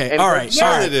then? Okay, And all he's right, like, Sure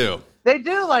all they right. do. They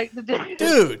do like the dick.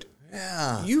 Dude,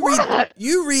 Yeah. you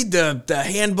read the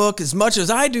handbook as much as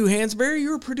I do, Hansberry.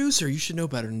 You're a producer. You should know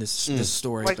better than this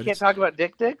story. Why but can't talk about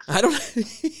dicks? I don't.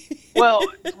 Well,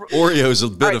 Oreo's a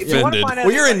bit all right, if you wanna offended. find out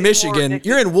Well, you're in any more Michigan. dicks,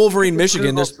 You're in Wolverine, just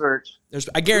Michigan. Google There's, search.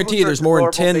 I guarantee you, Google there's search more than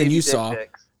adorable 10 than baby you dick saw.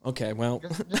 dicks. Okay, well,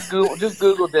 Just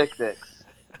Google dick dicks.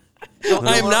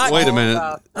 I am not. Wait a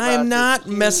minute. I am not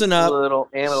this messing cute up. Little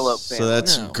antelope So family.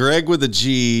 that's No. Greg with a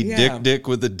G, Yeah. Dick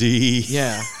with a D.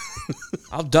 Yeah,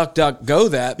 I'll duck go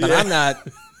that, but Yeah. I'm not.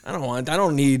 I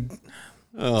don't need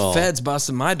Oh. feds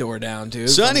busting my door down, dude.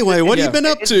 So anyway, what have Yeah. you been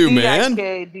up It's to, man?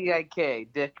 D-I-K,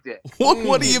 dick.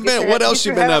 What have you been? What else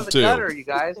you Get your been head up out of the to? gutter, you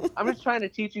guys. I'm just trying to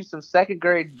teach you some second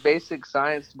grade basic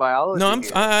science biology. No,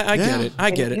 here. I get Yeah. it. I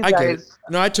get it. You I get it. guys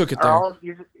No, I took it are there. all,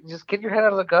 you just get your head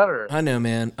out of the gutter. I know,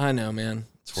 man. where I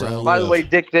So, By the live. way,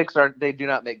 dicks they do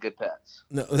not make good pets.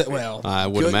 no, well, I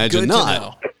would good- imagine good to not.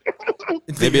 know.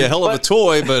 Maybe a hell of a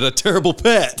toy, but a terrible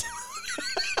pet.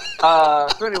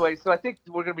 So anyway, I think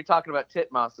we're going to be talking about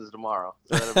titmouses tomorrow.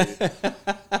 So that'll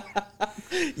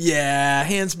be, Yeah,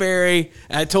 Hansberry.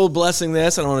 I told Blessing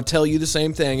this, and I want to tell you the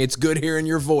same thing. It's good hearing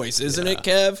your voice, isn't it,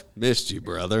 Kev? Missed you,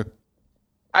 brother.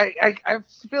 I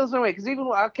feel the same way because even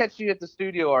I'll catch you at the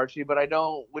studio, Archie, but we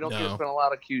don't get to No. spend a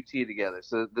lot of QT together.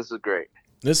 So this is great.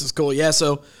 This is cool. Yeah,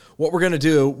 so what we're going to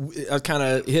do, I kind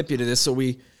of hip you to this. So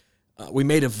we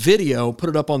made a video, put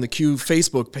it up on the Q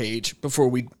Facebook page before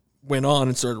we went on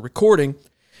and started recording.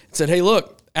 It said, hey,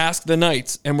 look, ask the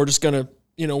Knights. And we're just going to,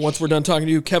 once we're done talking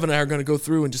to you, Kevin and I are going to go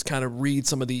through and just kind of read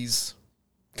some of these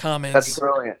comments. That's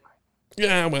brilliant.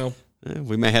 Yeah, well,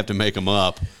 We may have to make them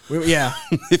up. yeah.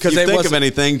 If you they think of wasn't-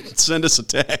 anything, send us a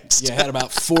text. Yeah, had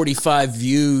about 45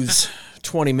 views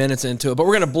 20 minutes into it, but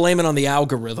we're going to blame it on the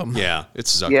algorithm. Yeah,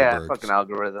 it's Zuckerberg. Yeah, fucking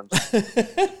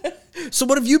algorithms. So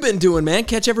what have you been doing, man?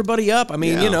 Catch everybody up. I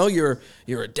mean, Yeah.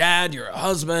 you're a dad, you're a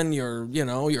husband, you're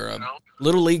a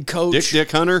little league coach. Dick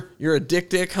Hunter. You're a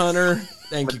dick hunter.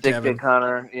 Thank you, Kevin. Dick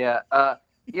Hunter. Yeah.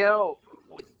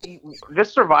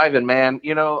 Just surviving, man.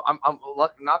 I'm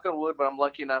knock on wood, but I'm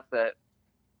lucky enough that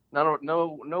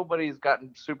nobody's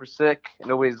gotten super sick.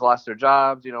 Nobody's lost their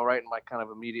jobs. Right in my kind of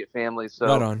immediate family. So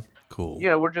Right on. Cool.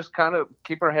 we're just kind of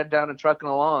keep our head down and trucking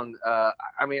along.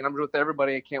 I'm with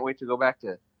everybody. I can't wait to go back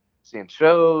to seeing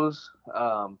shows.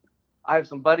 I have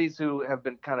some buddies who have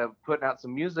been kind of putting out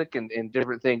some music and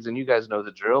different things, and you guys know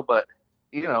the drill. But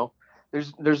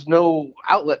there's no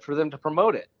outlet for them to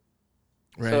promote it.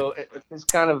 Right. So it's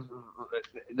kind of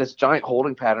this giant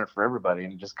holding pattern for everybody,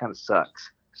 and it just kind of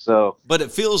sucks. So, But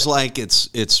it feels like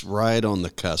it's right on the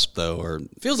cusp, though. Or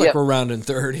Feels like Yeah. we're rounding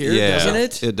third here, yeah, doesn't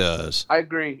it? It does. I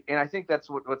agree, and I think that's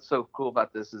what's so cool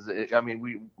about this is,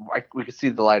 we can see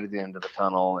the light at the end of the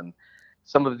tunnel, and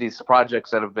some of these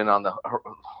projects that have been on the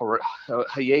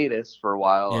hiatus for a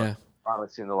while Yeah. are finally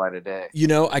seeing the light of day.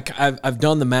 I've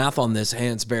done the math on this,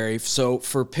 Hansberry. So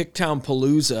for Picktown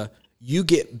Palooza, you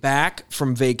get back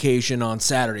from vacation on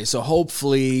Saturday. So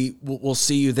hopefully we'll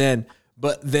see you then.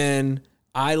 But then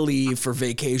I leave for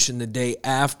vacation the day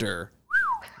after.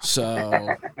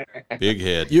 So Big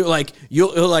head.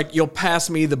 you'll pass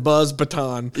me the buzz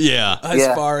baton Yeah. as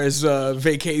Yeah. far as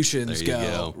vacations There you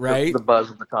go, go. right? The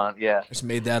buzz baton, yeah. Just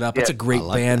made that up. That's a Yeah. great I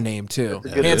like band name too. It's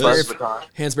a good It Hansberry, is. buzz baton.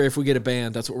 Hansberry, if we get a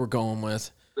band, that's what we're going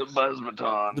with. The buzz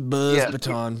baton. The buzz Yeah.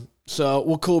 baton. So,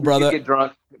 well, cool, You brother. get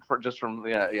drunk from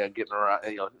getting around,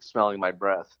 smelling my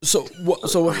breath. So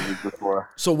Before.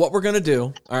 So what we're gonna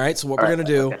do? All right. So what we're gonna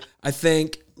do? okay. I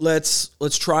think let's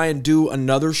try and do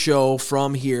another show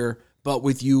from here, but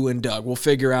with you and Doug. We'll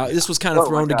figure out. This was kind of Oh, my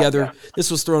thrown God, together. yeah. This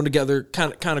was thrown together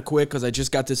kind of quick because I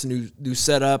just got this new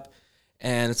setup,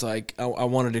 and it's like I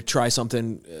wanted to try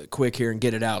something quick here and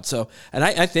get it out. So, and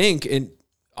I think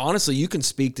honestly, you can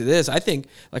speak to this. I think,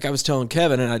 like I was telling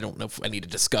Kevin, and I don't know if I need to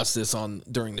discuss this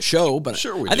during the show, but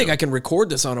Sure I think I can record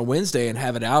this on a Wednesday and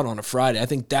have it out on a Friday. I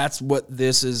think that's what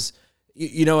this is.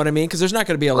 You know what I mean? Because there's not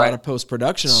going to be a lot of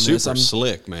post-production on this. Super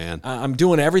slick, man. I'm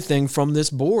doing everything from this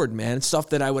board, man. It's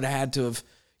stuff that I would have had to have,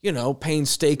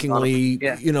 painstakingly,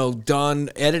 done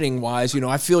editing-wise.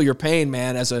 I feel your pain,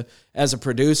 man, as a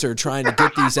producer trying to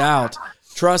get these out.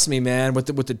 Trust me, man, with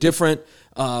the different,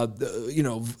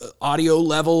 audio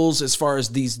levels as far as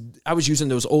these. I was using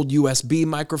those old USB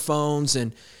microphones,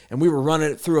 and we were running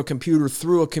it through a computer.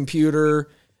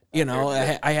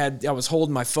 I was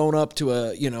holding my phone up to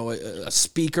a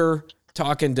speaker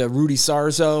talking to Rudy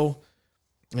Sarzo.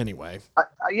 Anyway,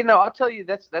 I'll tell you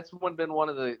that's been one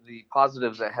of the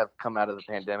positives that have come out of the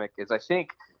pandemic is I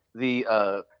think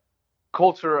the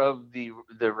culture of the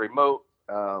remote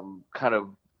kind of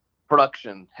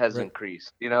production has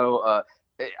increased. I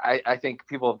think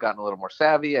people have gotten a little more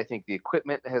savvy. I think the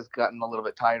equipment has gotten a little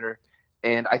bit tighter,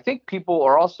 and I think people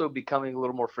are also becoming a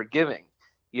little more forgiving.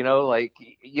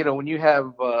 When you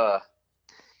have, I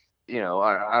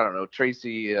don't know,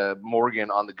 Tracy Morgan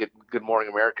on the Good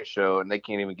Morning America show, and they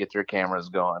can't even get their cameras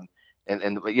going.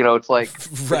 And it's like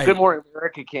right. Good Morning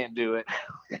America can't do it.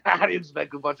 How do you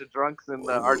expect a bunch of drunks in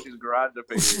Archie's garage to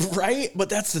figure it out? Right, but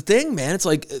that's the thing, man. It's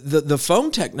like the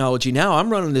phone technology now. I'm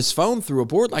running this phone through a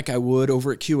board like I would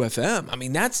over at QFM. I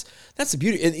mean, that's the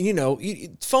beauty.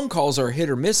 And, phone calls are hit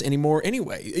or miss anymore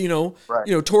anyway. Right.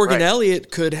 Torg and Right.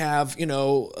 Elliott could have,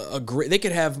 they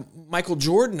could have Michael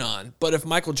Jordan on, but if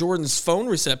Michael Jordan's phone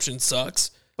reception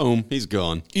sucks, Boom, he's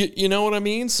gone. you know what I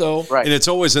mean? So Right. And it's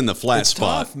always in the flat it's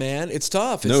spot. tough, man. It's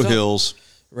tough. It's No tough. hills.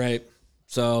 Right.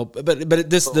 So, but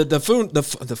the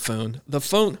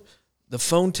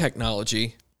phone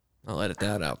technology. I'll edit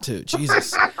that out too.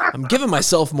 Jesus, I'm giving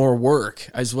myself more work.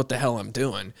 Is what the hell I'm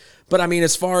doing. But I mean,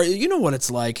 as far what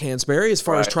it's like, Hansberry, as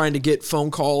far as trying to get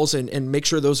phone calls and make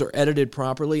sure those are edited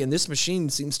properly, and this machine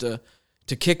seems to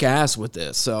kick ass with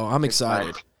this. So I'm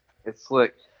excited. It's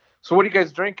slick. So what are you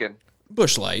guys drinking?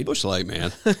 Busch Light. Busch Light,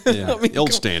 man. Yeah, I mean,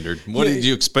 old standard. What did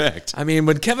you expect? I mean,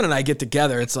 when Kevin and I get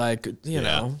together, it's like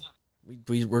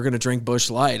we're gonna drink Busch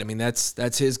Light. I mean,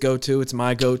 that's his go-to. It's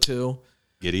my go-to.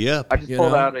 Giddy up. I just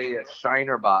pulled out a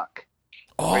Shiner Bock.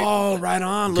 Oh, right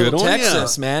on, Good little on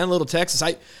Texas, ya. man, little Texas.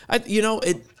 Here's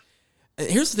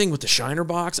the thing with the Shiner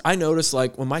box. I noticed,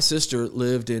 like, when my sister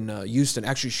lived in Houston.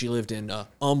 Actually, she lived in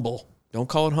Humble. Don't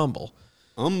call it Humble.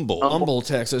 Humble,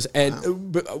 Texas,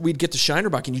 and we'd get the Shiner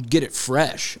box, and you'd get it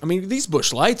fresh. I mean, these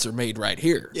Busch Lights are made right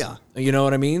here. Yeah. You know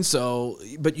what I mean. So,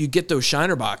 but you get those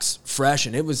Shiner box fresh,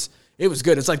 and it was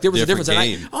good. It's like there was Different a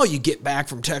game. difference. You get back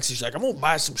from Texas, you're like, I'm gonna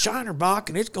buy some Shiner box,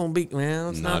 and it's gonna be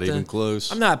it's Not even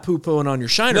close. I'm not poo-pooing on your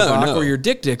Shiner box or your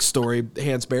Dick story,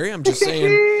 Hansberry. I'm just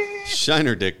saying.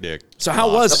 Shiner Dick. So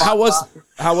how was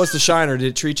the Shiner? Did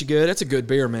it treat you good? That's a good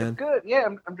beer, man. Good. Yeah,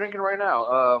 I'm drinking right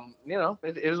now.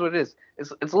 It is what it is.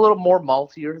 It's a little more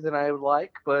maltier than I would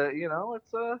like, but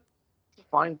it's a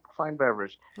fine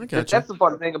beverage. I got you. That's the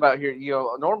fun thing about here.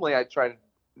 Normally I try to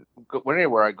go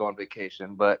anywhere I go on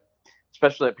vacation, but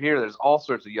especially up here, there's all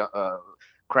sorts of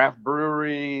craft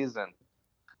breweries and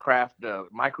craft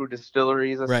micro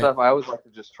distilleries and stuff. I always like to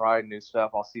just try new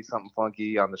stuff. I'll see something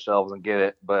funky on the shelves and get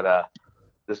it, but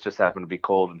this just happened to be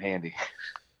cold and handy.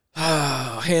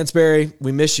 Hansberry,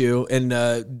 we miss you, and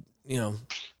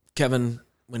Kevin,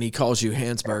 when he calls you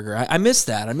Hansberger, I miss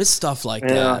that. I miss stuff like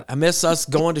that. I miss us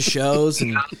going to shows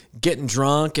and getting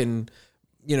drunk and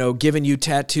giving you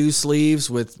tattoo sleeves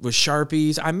with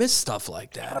Sharpies. I miss stuff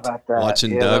like that. How about that?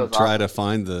 Watching Doug try to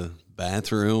find the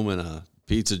bathroom in a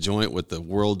pizza joint with the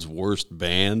world's worst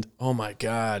band. Oh my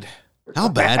God. How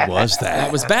bad was that?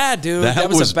 That was bad, dude. That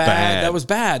was bad. That was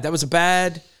bad. That was a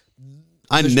bad.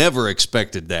 I never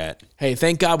expected that. Hey,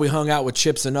 thank God we hung out with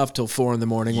Chips enough till 4 a.m.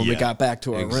 when we got back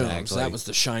to our rooms. That was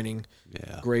the shining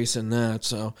grace in that.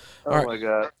 So, oh my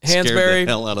God, Scared Hansberry,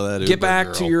 the hell out of that get Uber back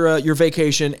girl. to your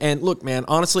vacation. And look, man,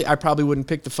 honestly, I probably wouldn't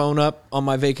pick the phone up on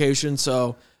my vacation.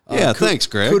 So, thanks,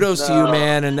 Greg. Kudos to you,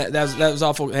 man. And that was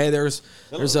awful. Hey,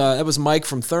 that was Mike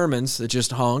from Thurman's that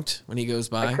just honked when he goes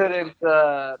by. I couldn't.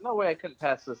 No way, I couldn't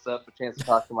pass this up. A chance to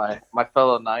talk to my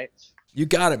fellow knights. You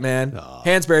got it, man.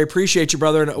 Hansberry, appreciate you,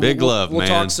 brother. And Big love, we'll man.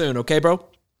 talk soon, okay, bro?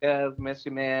 Yeah, miss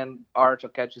you, man. Arch, I'll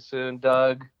catch you soon.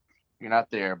 Doug, you're not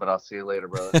there, but I'll see you later,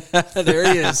 brother.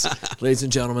 There he is, ladies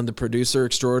and gentlemen, the producer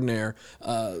extraordinaire,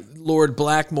 Lord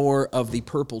Blackmore of the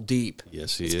Purple Deep.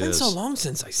 Yes, he It's is. been so long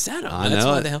since I said him. I That's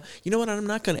know why it. the hell. You know what? I'm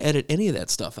not going to edit any of that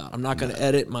stuff out. I'm not going to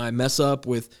edit my mess up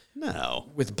with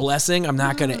Blessing. I'm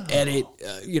not going to edit,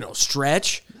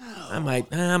 Stretch. I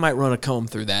might run a comb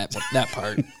through that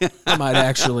part. I might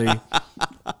actually.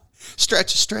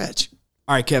 Stretch.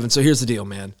 All right, Kevin. So here's the deal,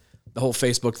 man. The whole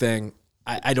Facebook thing,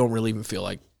 I don't really even feel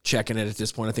like checking it at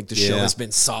this point. I think the show has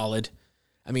been solid.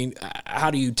 I mean, how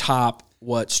do you top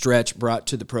what Stretch brought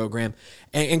to the program?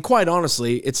 And quite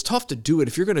honestly, it's tough to do it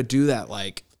if you're going to do that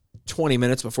like 20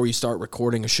 minutes before you start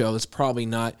recording a show. It's probably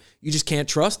not, you just can't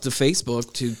trust the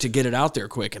Facebook to get it out there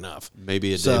quick enough.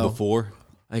 Maybe a day before.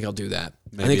 I think I'll do that.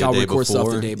 Maybe I think a I'll day record stuff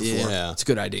the before. day before. Yeah. It's a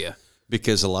good idea.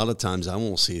 Because a lot of times I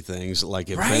won't see things like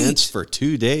Right. events for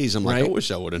 2 days. I'm like, Right. I wish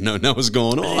I would have known that was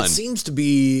going And on. it seems to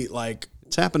be like,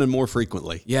 It's happening more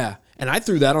frequently. yeah. And I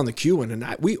threw that on the queue, and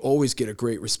we always get a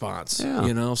great response. Yeah.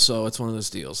 You know, so it's one of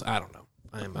those deals. I don't know.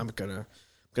 I'm gonna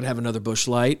have another Busch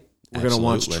Light. We're gonna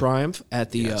watch Absolutely. Triumph at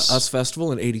the US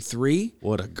Festival in '83.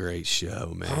 What a great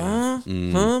show, man.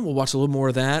 We'll watch a little more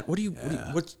of that.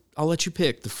 I'll let you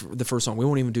pick the first song. We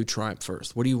won't even do Triumph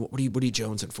first. What are you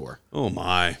jonesing for? Oh,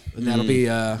 my. And that'll be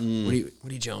what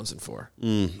are you jonesing for?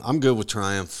 I'm good with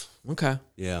Triumph. Okay.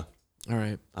 Yeah. All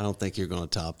right. I don't think you're going to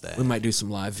top that. We might do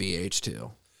some live VH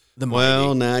too. The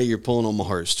Well, Mighty. now you're pulling on my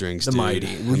heartstrings, The dude. Mighty.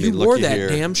 I Well, mean, you look wore at that here.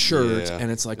 damn shirt, Yeah. and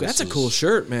it's like, This that's a is- cool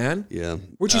shirt, man. Yeah.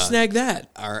 Where'd you snag that?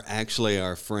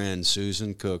 Our friend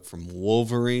Susan Cook from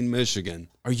Wolverine, Michigan,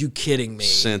 Are you kidding me?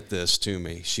 sent this to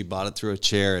me. She bought it through a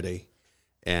charity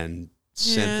and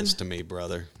sent Man. this to me,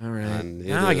 brother. All right. And it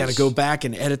Now I got to is- go back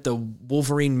and edit the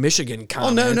Wolverine, Michigan Oh,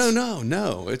 comments.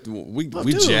 no. We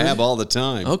dude. jab all the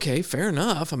time. Okay, fair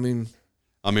enough. I mean,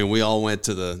 We all went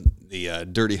to the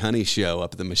Dirty Honey show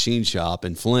up at the machine shop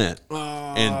in Flint.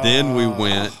 And then we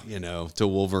went, to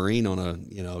Wolverine on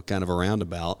a, kind of a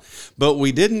roundabout. But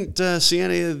we didn't see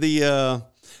any of the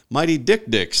Mighty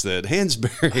Dicks that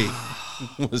Hansberry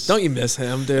was. don't you miss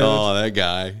him, dude? Oh, that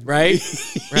guy. Right?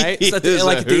 Right? So is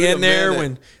like a at the hoot end a there,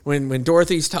 minute. when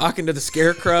Dorothy's talking to the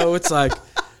Scarecrow, it's like,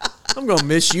 I'm going to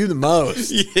miss you the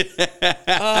most.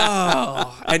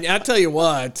 Oh, and I tell you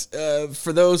what,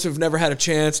 for those who've never had a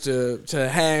chance to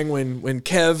hang when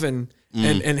Kev and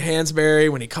Hansberry,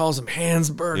 when he calls him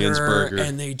Hansburger,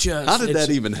 and they just... How did that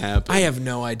even happen? I have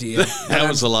no idea. That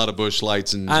was a lot of Busch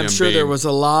Lights and I'm Jim sure there Beam. was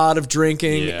a lot of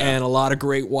drinking Yeah. and a lot of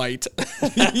great white.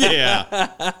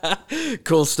 Yeah.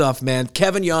 Cool stuff, man.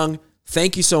 Kevin Young,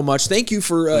 thank you so much. Thank you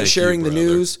for Thank sharing you, the brother.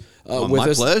 news Well, with my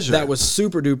us. pleasure. That was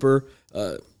super duper.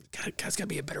 God, there's got to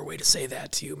be a better way to say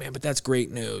that to you, man, but that's great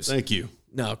news. Thank you.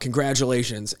 No,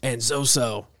 congratulations. And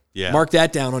Zoso. Yeah. Mark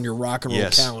that down on your rock and roll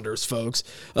Yes. calendars, folks.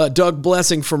 Doug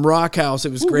Blessing from Rock House.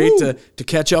 It was great to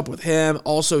catch up with him.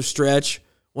 Also Stretch,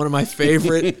 one of my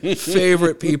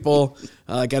favorite people.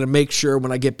 I got to make sure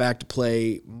when I get back to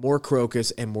play more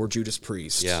Crocus and more Judas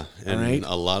Priest. Yeah. And All right?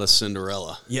 a lot of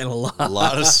Cinderella. Yeah, a lot. A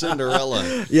lot of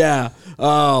Cinderella. Yeah.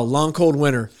 Oh, Long Cold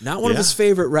Winter. Not one of Yeah. his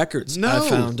favorite records, No, I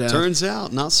found out. turns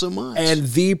out not so much. And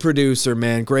the producer,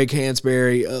 man, Greg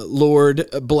Hansberry, Lord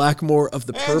Blackmore of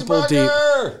the Purple Deep.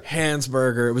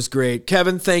 Hansberger. It was great.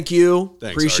 Kevin, thank you.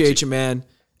 Thanks, Appreciate Archie. you, man.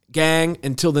 Gang,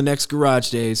 until the next Garage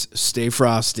Days, stay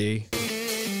frosty.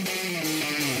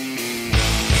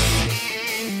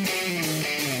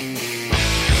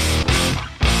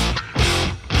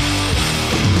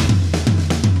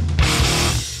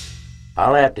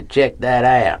 I'll have to check that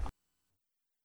out.